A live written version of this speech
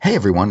Hey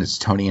everyone, it's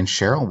Tony and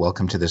Cheryl.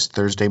 Welcome to this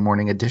Thursday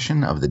morning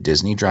edition of the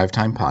Disney Drive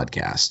Time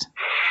Podcast.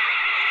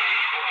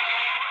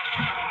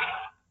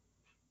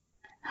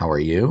 How are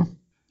you?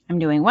 I'm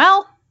doing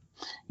well.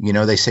 You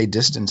know, they say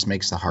distance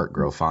makes the heart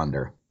grow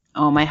fonder.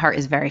 Oh, my heart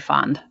is very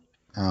fond.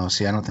 Oh,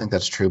 see, I don't think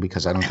that's true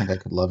because I don't think I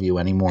could love you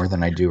any more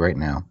than I do right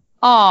now.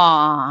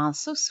 Aw,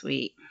 so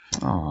sweet.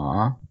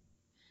 Aw.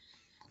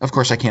 Of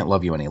course, I can't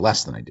love you any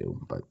less than I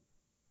do, but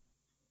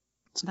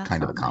it's That's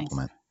kind of a not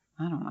compliment.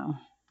 nice. I don't know.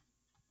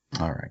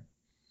 All right.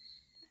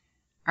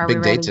 Are Big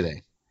we day ready?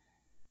 today.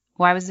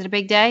 Why was it a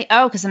big day?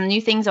 Oh, because some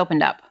new things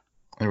opened up.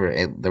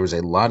 There was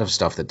a lot of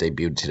stuff that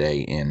debuted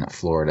today in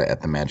Florida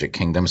at the Magic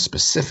Kingdom,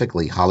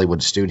 specifically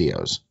Hollywood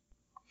Studios.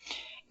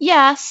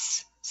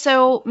 Yes.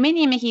 So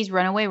Minnie and Mickey's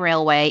Runaway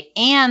Railway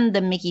and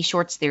the Mickey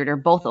Shorts Theater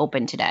both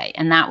opened today,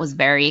 and that was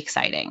very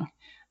exciting.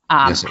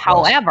 Yes, it was.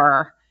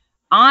 However,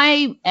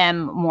 I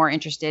am more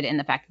interested in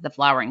the fact that the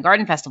Flower and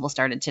Garden Festival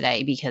started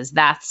today because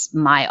that's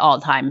my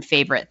all-time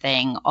favorite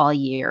thing all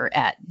year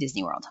at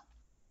Disney World.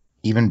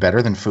 Even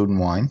better than Food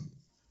and Wine?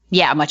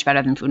 Yeah, much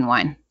better than Food and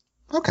Wine.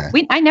 Okay.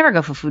 I never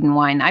go for Food and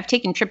Wine. I've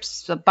taken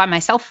trips by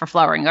myself for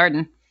Flower and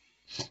Garden.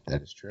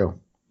 That is true.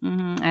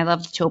 I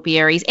love the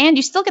topiaries, and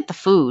you still get the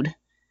food.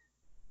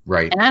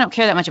 Right. And I don't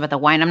care that much about the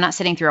wine. I'm not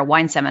sitting through a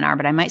wine seminar,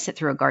 but I might sit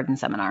through a garden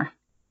seminar.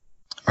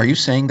 Are you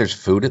saying there's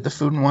food at the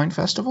Food and Wine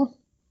Festival?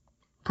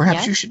 Perhaps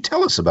Yes. you should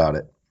tell us about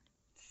it.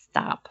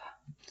 Stop.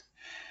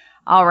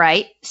 All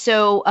right.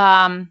 So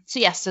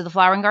the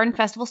Flower and Garden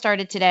Festival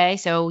started today.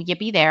 So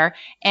yippee there.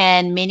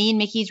 And Minnie and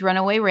Mickey's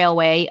Runaway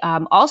Railway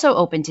also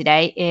opened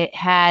today. It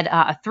had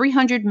a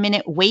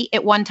 300-minute wait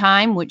at one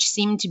time, which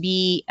seemed to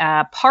be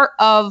part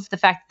of the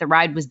fact that the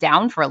ride was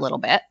down for a little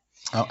bit.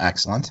 Oh,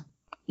 excellent.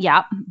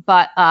 Yeah,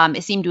 but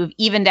it seemed to have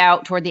evened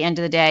out toward the end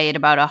of the day at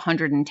about a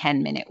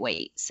 110-minute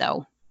wait.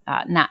 So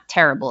not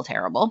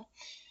terrible.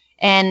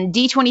 And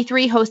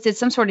D23 hosted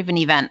some sort of an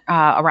event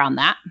around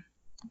that.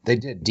 They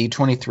did.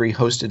 D23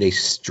 hosted a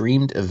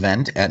streamed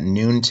event at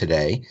noon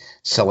today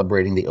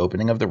celebrating the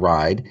opening of the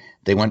ride.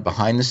 They went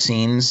behind the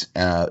scenes,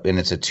 and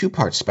it's a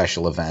two-part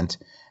special event.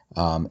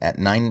 At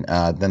 9,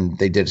 then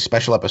they did a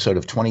special episode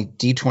of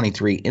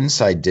D23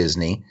 Inside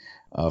Disney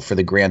for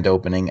the grand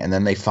opening, and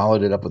then they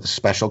followed it up with a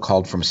special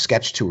called From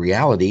Sketch to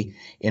Reality,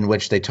 in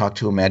which they talked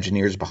to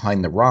Imagineers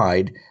behind the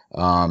ride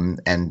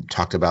and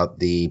talked about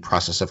the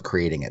process of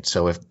creating it.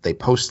 So if they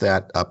post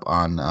that up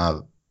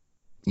on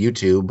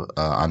YouTube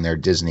on their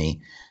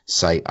Disney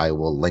site, I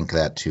will link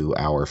that to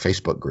our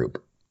Facebook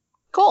group.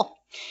 Cool.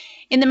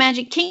 In the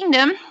Magic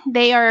Kingdom,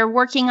 they are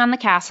working on the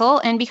castle,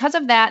 and because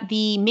of that,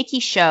 the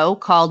Mickey show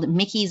called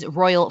Mickey's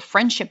Royal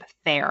Friendship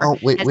Fair. Oh,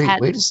 wait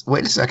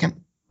a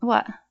second.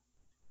 What?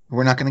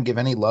 We're not going to give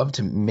any love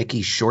to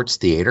Mickey Shorts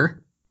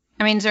Theater?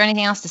 I mean, is there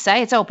anything else to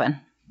say? It's open.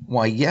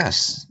 Why,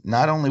 yes.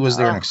 Not only was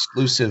there an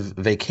exclusive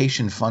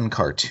Vacation Fun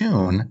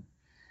cartoon,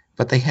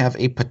 but they have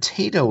a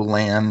Potato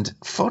Land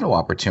photo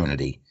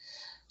opportunity.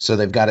 So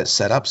they've got it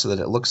set up so that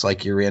it looks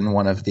like you're in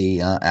one of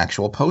the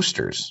actual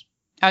posters.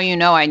 Oh, you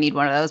know I need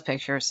one of those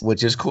pictures.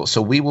 Which is cool.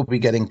 So we will be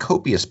getting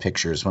copious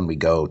pictures when we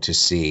go to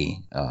see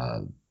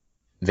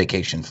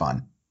Vacation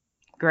Fun.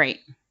 Great.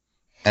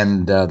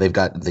 And they've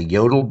got the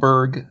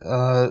Yodelberg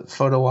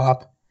photo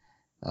op.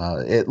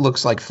 It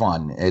looks like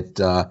fun.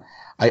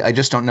 I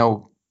just don't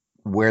know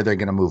where they're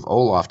going to move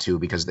Olaf to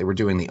because they were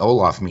doing the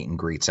Olaf meet and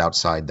greets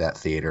outside that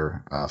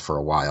theater for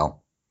a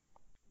while.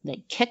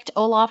 They kicked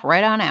Olaf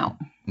right on out.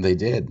 They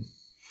did.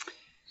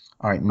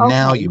 All right, Okay,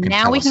 now you can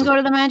now we can go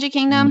to the Magic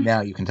Kingdom. Now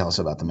you can tell us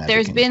about the Magic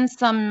There's Kingdom. been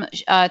some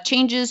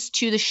changes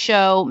to the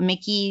show,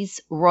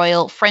 Mickey's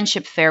Royal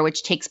Friendship Fair,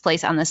 which takes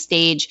place on the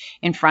stage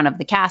in front of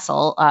the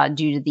castle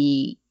due to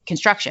the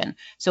construction.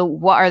 So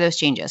what are those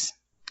changes?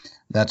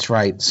 That's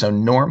right. So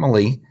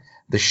normally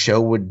the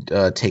show would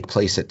take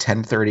place at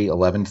 10:30,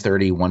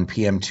 11:30, 1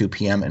 p.m., 2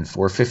 p.m., and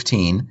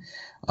 4:15.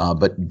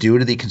 But due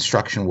to the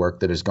construction work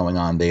that is going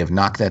on, they have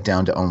knocked that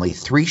down to only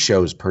 3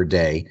 shows per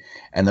day,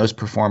 and those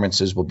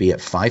performances will be at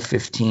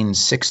 5:15,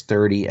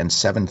 6:30, and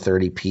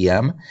 7:30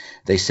 p.m.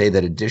 They say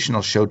that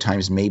additional show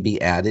times may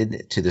be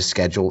added to the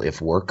schedule if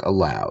work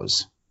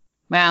allows.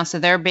 Wow, so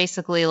they're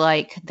basically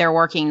like they're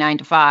working 9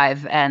 to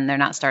 5, and they're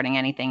not starting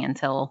anything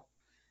until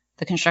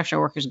the construction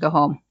workers go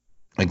home.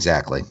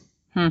 Exactly.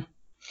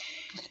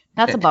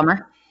 That's a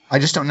bummer. I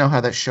just don't know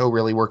how that show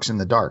really works in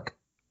the dark.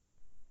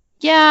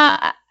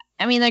 Yeah,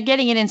 I mean, they're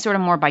getting it in sort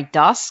of more by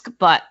dusk,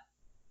 but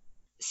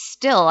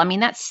still, I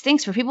mean, that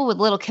stinks for people with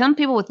some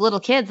people with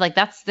little kids. Like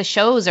the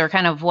shows are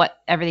kind of what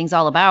everything's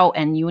all about.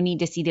 And you need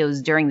to see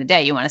those during the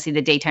day. You want to see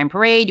the daytime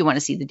parade. You want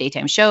to see the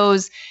daytime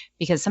shows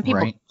because some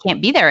people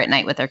can't be there at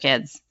night with their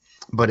kids.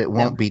 But it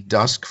won't be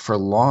dusk for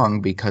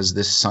long because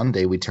this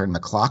Sunday we turn the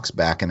clocks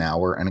back an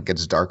hour and it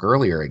gets dark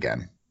earlier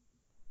again.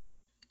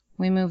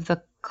 We move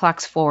the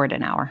clocks forward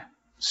an hour.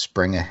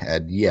 Spring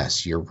ahead.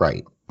 Yes, you're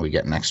right. We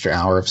get an extra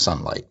hour of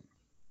sunlight.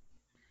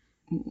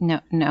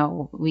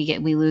 No,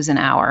 we lose an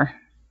hour.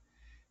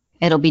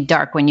 It'll be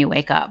dark when you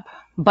wake up,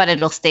 but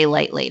it'll stay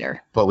light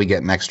later. But we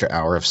get an extra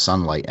hour of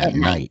sunlight at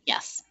night.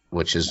 Yes.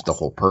 which is the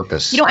whole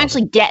purpose. You don't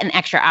actually get an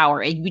extra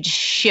hour. You just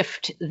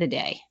shift the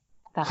day.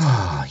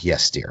 That's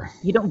yes, dear.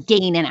 You don't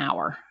gain an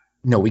hour.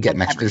 No, we get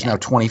an extra. There's now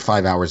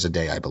 25 hours a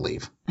day, I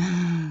believe.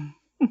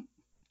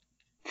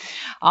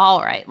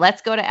 All right,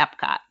 let's go to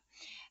Epcot.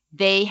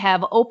 They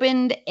have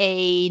opened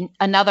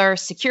another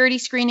security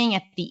screening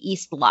at the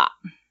East lot.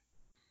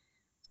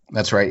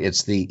 That's right.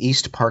 It's the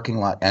East parking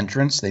lot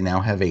entrance. They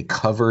now have a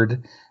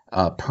covered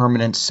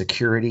permanent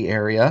security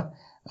area,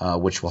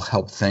 which will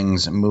help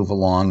things move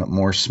along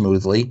more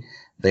smoothly.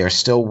 They are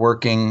still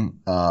working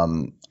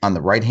on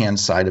the right-hand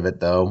side of it,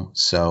 though.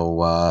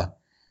 So,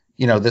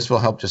 this will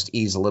help just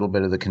ease a little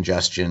bit of the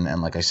congestion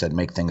and, like I said,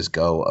 make things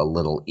go a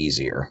little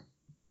easier.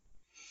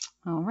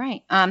 All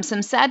right.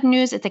 Some sad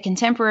news at the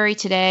Contemporary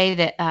today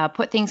that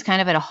put things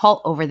kind of at a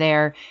halt over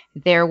there.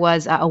 There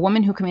was a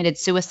woman who committed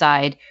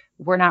suicide.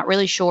 We're not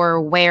really sure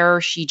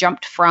where she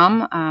jumped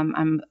from.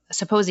 I'm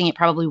supposing it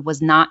probably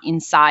was not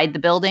inside the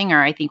building,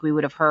 or I think we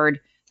would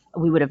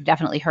have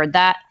definitely heard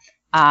that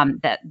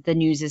the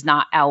news is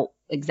not out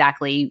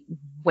exactly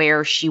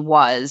where she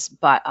was,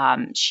 but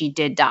she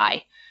did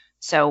die.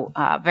 So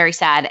very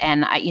sad.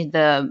 And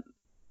the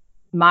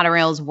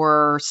monorails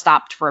were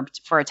stopped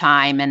for a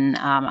time, and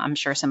I'm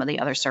sure some of the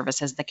other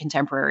services, the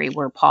Contemporary,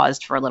 were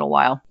paused for a little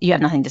while. You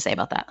have nothing to say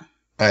about that?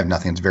 I have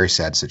nothing. It's a very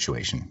sad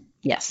situation.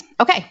 Yes.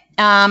 Okay.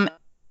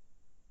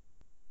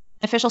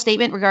 Official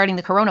statement regarding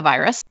the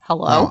coronavirus.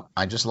 Hello? Oh,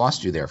 I just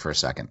lost you there for a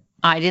second.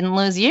 I didn't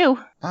lose you.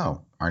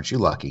 Oh, aren't you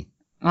lucky?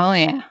 Oh,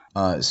 yeah.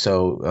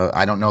 So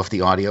I don't know if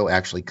the audio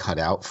actually cut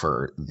out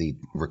for the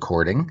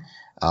recording,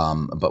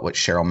 but what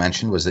Cheryl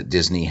mentioned was that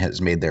Disney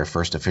has made their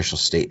first official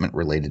statement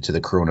related to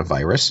the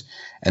coronavirus.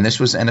 And this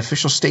was an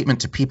official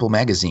statement to People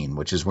magazine,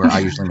 which is where I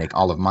usually make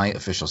all of my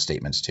official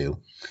statements to.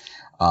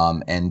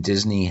 And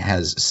Disney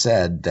has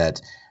said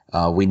that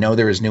we know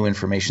there is new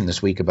information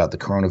this week about the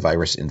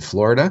coronavirus in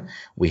Florida.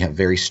 We have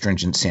very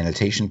stringent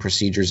sanitation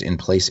procedures in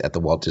place at the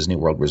Walt Disney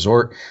World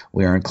Resort.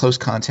 We are in close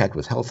contact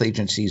with health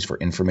agencies for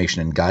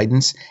information and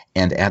guidance.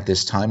 And at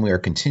this time, we are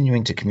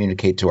continuing to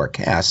communicate to our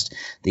cast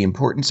the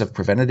importance of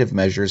preventative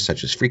measures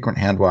such as frequent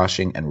hand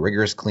washing and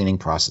rigorous cleaning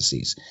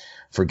processes.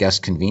 For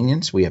guest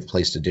convenience, we have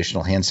placed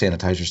additional hand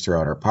sanitizers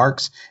throughout our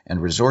parks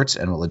and resorts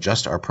and will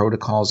adjust our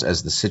protocols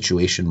as the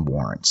situation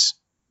warrants.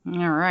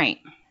 All right.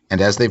 And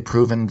as they've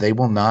proven, they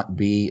will not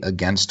be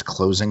against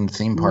closing the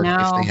theme park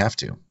if they have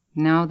to.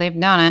 No, they've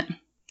done it.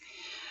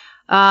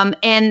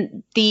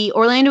 And the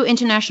Orlando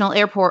International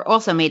Airport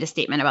also made a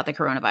statement about the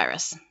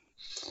coronavirus.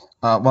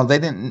 Well, they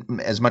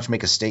didn't as much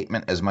make a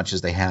statement as much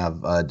as they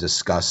have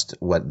discussed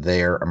what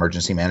their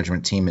emergency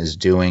management team is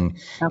doing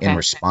in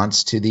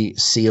response to the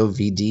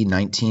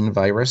COVID-19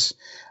 virus.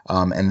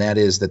 And that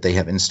is that they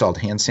have installed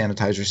hand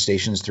sanitizer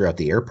stations throughout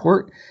the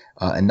airport.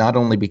 And not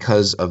only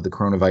because of the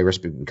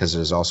coronavirus, but because it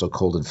is also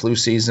cold and flu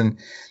season.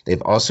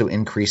 They've also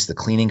increased the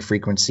cleaning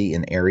frequency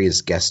in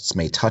areas guests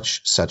may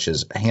touch, such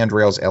as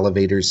handrails,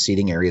 elevators,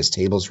 seating areas,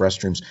 tables,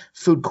 restrooms,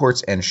 food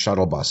courts, and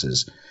shuttle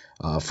buses.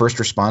 First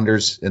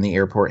responders in the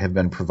airport have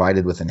been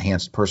provided with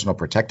enhanced personal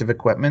protective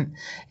equipment,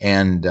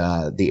 and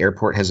the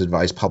airport has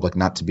advised public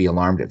not to be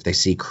alarmed if they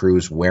see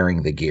crews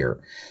wearing the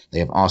gear. They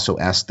have also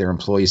asked their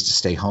employees to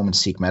stay home and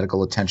seek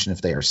medical attention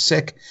if they are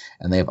sick,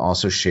 and they have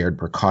also shared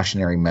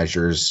precautionary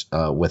measures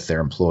with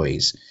their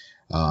employees.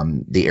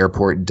 The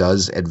airport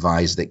does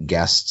advise that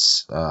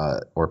guests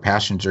or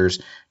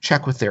passengers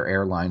check with their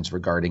airlines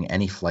regarding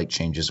any flight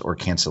changes or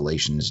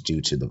cancellations due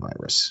to the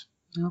virus.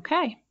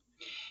 Okay.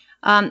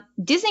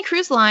 Disney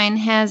Cruise Line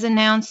has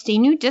announced a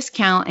new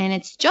discount, and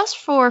it's just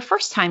for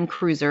first-time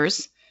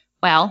cruisers.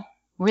 Well,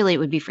 really, it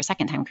would be for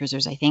second-time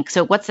cruisers, I think.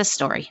 So what's this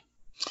story?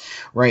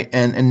 Right.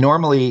 And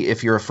normally,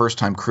 if you're a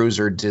first-time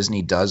cruiser,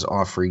 Disney does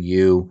offer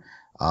you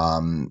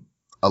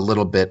a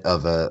little bit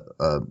of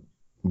a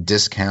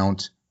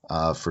discount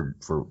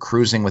for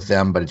cruising with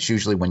them, but it's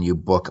usually when you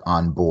book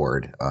on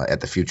board at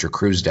the Future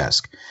Cruise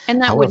Desk.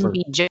 And that wouldn't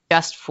be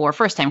just for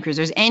first-time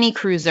cruisers. Any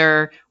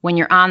cruiser, when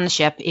you're on the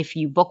ship, if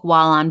you book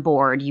while on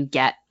board, you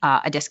get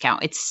a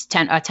discount. It's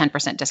a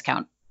 10%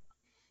 discount.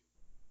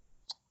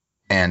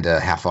 And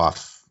half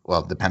off,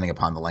 well, depending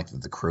upon the length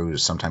of the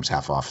cruise, sometimes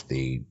half off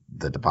the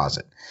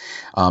deposit.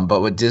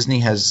 But what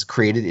Disney has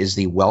created is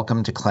the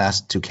Welcome to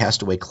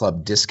Castaway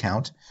Club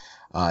discount.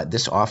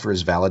 This offer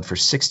is valid for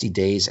 60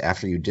 days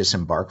after you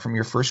disembark from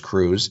your first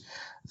cruise.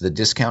 The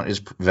discount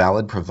is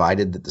valid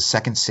provided that the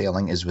second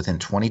sailing is within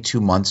 22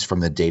 months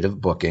from the date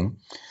of booking.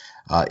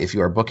 If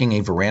you are booking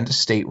a veranda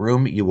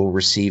stateroom, you will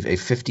receive a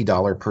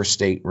 $50 per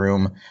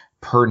stateroom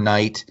per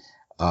night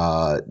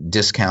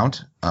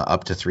discount,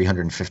 up to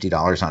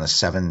 $350 on a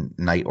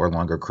 7-night or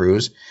longer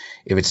cruise.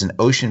 If it's an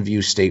ocean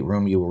view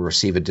stateroom, you will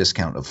receive a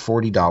discount of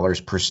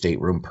 $40 per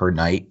stateroom per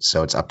night,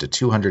 so it's up to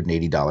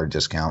 $280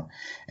 discount.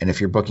 And if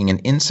you're booking an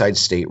inside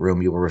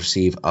stateroom, you will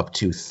receive up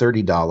to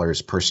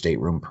 $30 per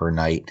stateroom per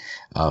night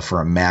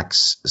for a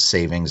max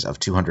savings of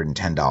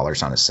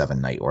 $210 on a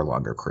 7-night or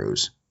longer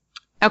cruise.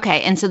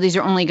 Okay, and so these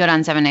are only good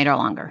on 7-night or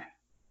longer?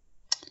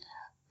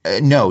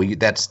 No,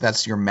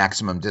 that's your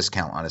maximum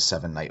discount on a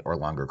 7-night or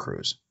longer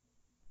cruise.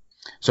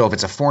 So if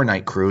it's a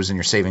 4-night cruise and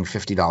you're saving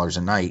 $50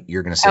 a night,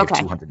 you're going to save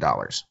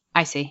 $200.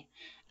 I see.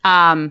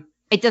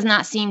 It does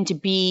not seem to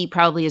be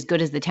probably as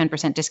good as the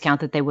 10%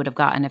 discount that they would have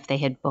gotten if they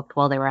had booked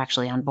while they were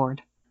actually on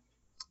board.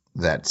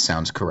 That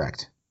sounds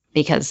correct.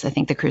 Because I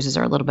think the cruises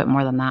are a little bit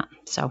more than that.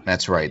 So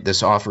that's right.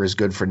 This offer is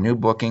good for new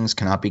bookings,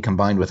 cannot be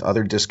combined with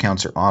other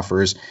discounts or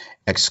offers,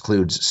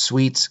 excludes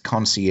suites,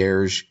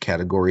 concierge,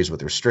 categories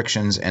with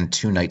restrictions, and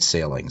 2-night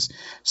sailings.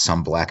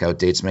 Some blackout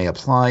dates may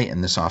apply,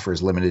 and this offer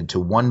is limited to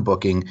 1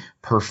 booking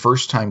per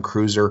first-time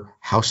cruiser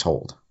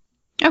household.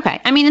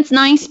 Okay. I mean, it's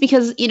nice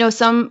because,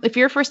 if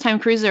you're a first-time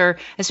cruiser,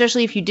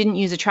 especially if you didn't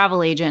use a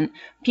travel agent,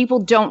 people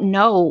don't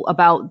know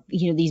about,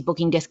 these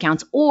booking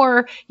discounts,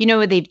 or,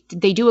 they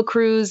do a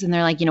cruise and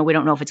they're like, we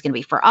don't know if it's going to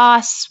be for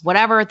us,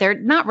 whatever. They're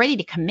not ready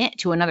to commit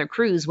to another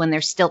cruise when they're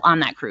still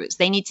on that cruise.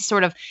 They need to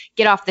sort of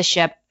get off the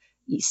ship,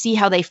 see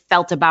how they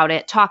felt about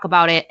it, talk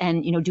about it,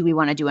 and, do we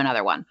want to do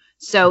another one?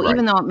 So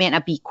even though it may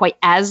not be quite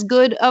as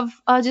good of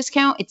a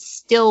discount, it's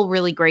still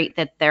really great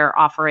that they're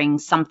offering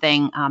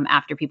something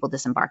after people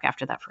disembark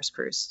after that first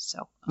cruise.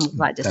 So I'm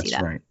glad to see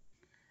that. That's right.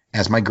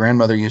 As my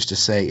grandmother used to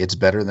say, it's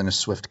better than a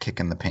swift kick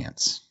in the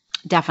pants.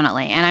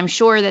 Definitely. And I'm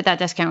sure that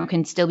discount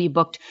can still be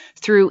booked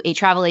through a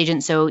travel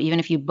agent. So even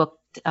if you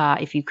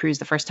if you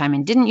cruised the first time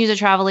and didn't use a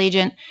travel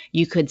agent,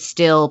 you could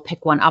still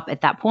pick one up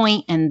at that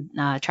point, and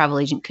a travel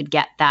agent could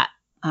get that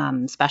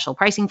special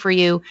pricing for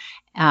you.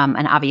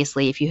 And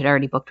obviously, if you had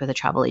already booked with a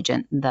travel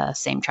agent, the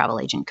same travel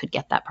agent could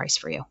get that price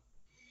for you.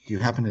 Do you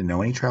happen to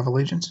know any travel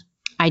agents?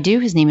 I do.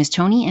 His name is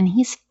Tony, and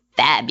he's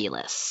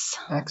fabulous.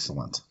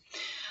 Excellent.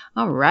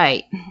 All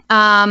right.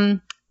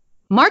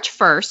 March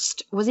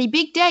 1st was a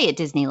big day at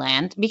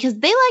Disneyland because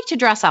they like to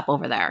dress up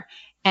over there.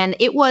 And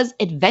it was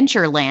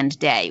Adventureland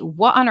Day.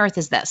 What on earth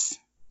is this?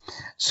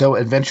 So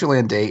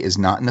Adventureland Day is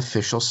not an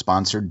official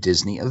sponsored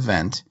Disney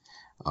event.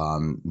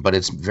 But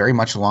it's very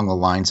much along the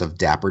lines of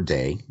Dapper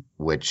Day,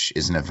 which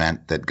is an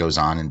event that goes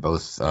on in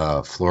both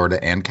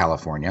Florida and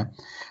California.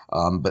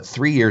 But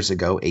 3 years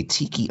ago, a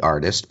tiki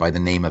artist by the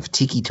name of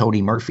Tiki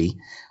Tony Murphy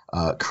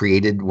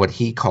created what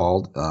he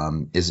called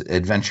is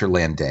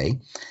Adventureland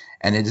Day.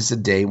 And it is a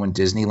day when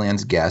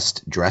Disneyland's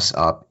guests dress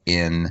up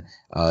in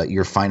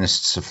your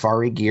finest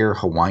safari gear,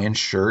 Hawaiian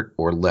shirt,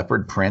 or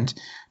leopard print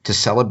to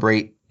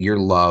celebrate your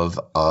love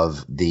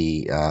of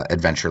the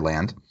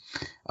Adventureland.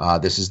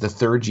 This is the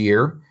 3rd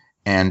year,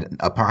 and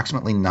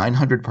approximately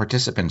 900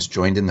 participants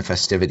joined in the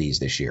festivities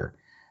this year.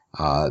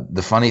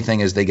 The funny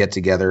thing is they get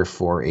together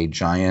for a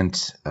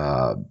giant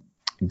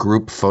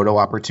group photo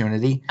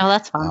opportunity. Oh,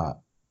 that's fun.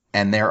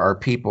 And there are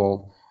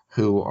people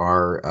who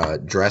are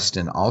dressed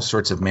in all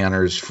sorts of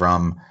manners,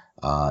 from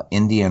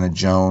Indiana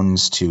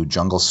Jones to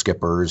Jungle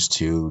Skippers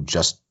to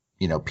just,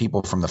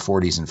 people from the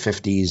 40s and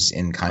 50s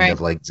in kind of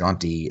like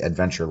jaunty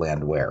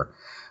Adventureland wear.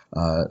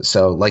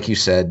 So like you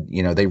said,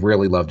 they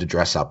really love to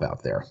dress up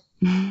out there.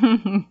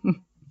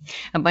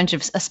 A bunch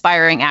of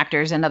aspiring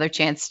actors, another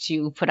chance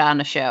to put on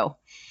a show.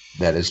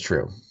 That is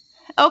true.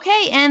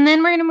 Okay, and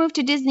then we're going to move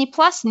to Disney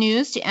Plus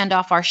news to end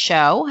off our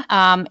show.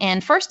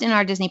 And first in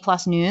our Disney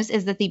Plus news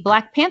is that the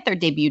Black Panther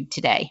debuted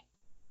today.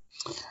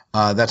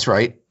 That's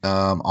right.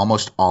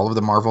 Almost all of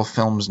the Marvel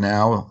films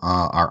now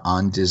are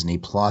on Disney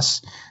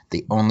Plus.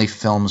 The only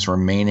films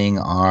remaining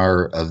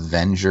are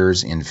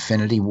Avengers: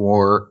 Infinity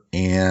War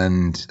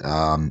and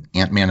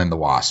Ant-Man and the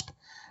Wasp.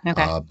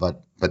 Okay.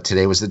 But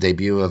today was the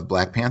debut of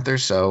Black Panther,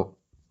 so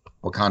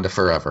Wakanda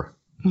forever.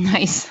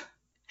 Nice.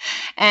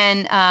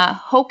 And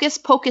Hocus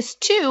Pocus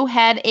 2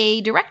 had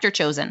a director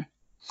chosen.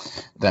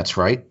 That's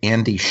right.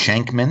 Andy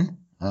Shankman,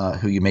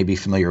 who you may be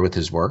familiar with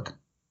his work.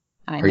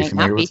 Are you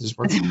familiar with his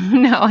work?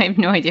 No, I have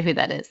no idea who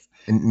that is.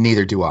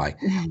 Neither do I.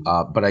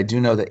 But I do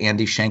know that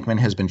Andy Shankman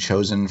has been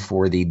chosen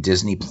for the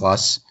Disney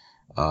Plus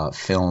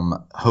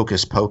film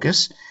Hocus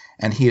Pocus,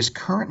 and he is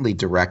currently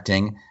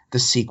directing the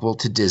sequel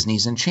to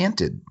Disney's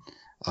Enchanted,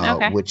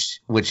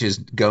 which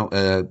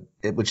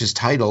is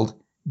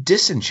titled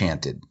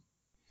Disenchanted.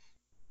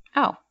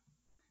 Oh.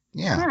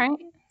 Yeah. All right.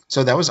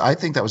 So I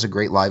think that was a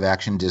great live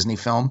action Disney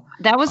film.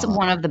 That was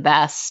one of the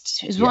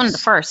best. It was one of the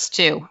first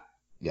too.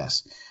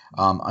 Yes.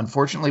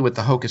 Unfortunately, with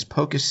the Hocus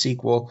Pocus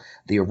sequel,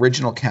 the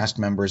original cast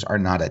members are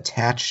not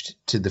attached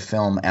to the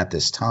film at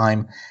this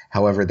time.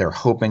 However, they're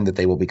hoping that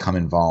they will become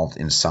involved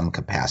in some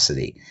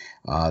capacity.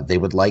 They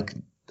would like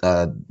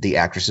the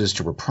actresses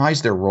to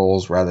reprise their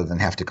roles rather than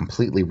have to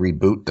completely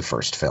reboot the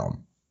first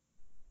film.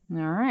 All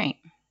right.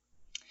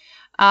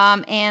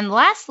 And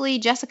lastly,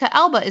 Jessica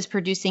Alba is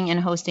producing and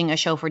hosting a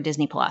show for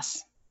Disney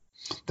Plus.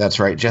 That's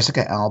right.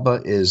 Jessica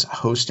Alba is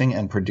hosting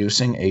and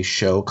producing a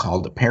show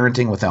called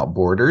Parenting Without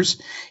Borders,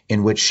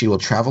 in which she will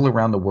travel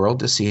around the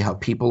world to see how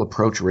people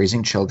approach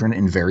raising children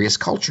in various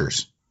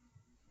cultures.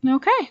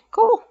 Okay,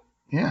 cool.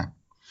 Yeah.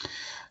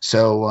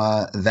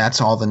 So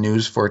that's all the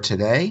news for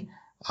today.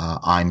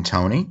 I'm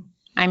Tony.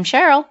 I'm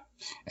Cheryl.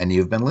 And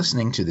you've been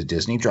listening to the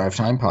Disney Drive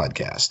Time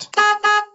Podcast.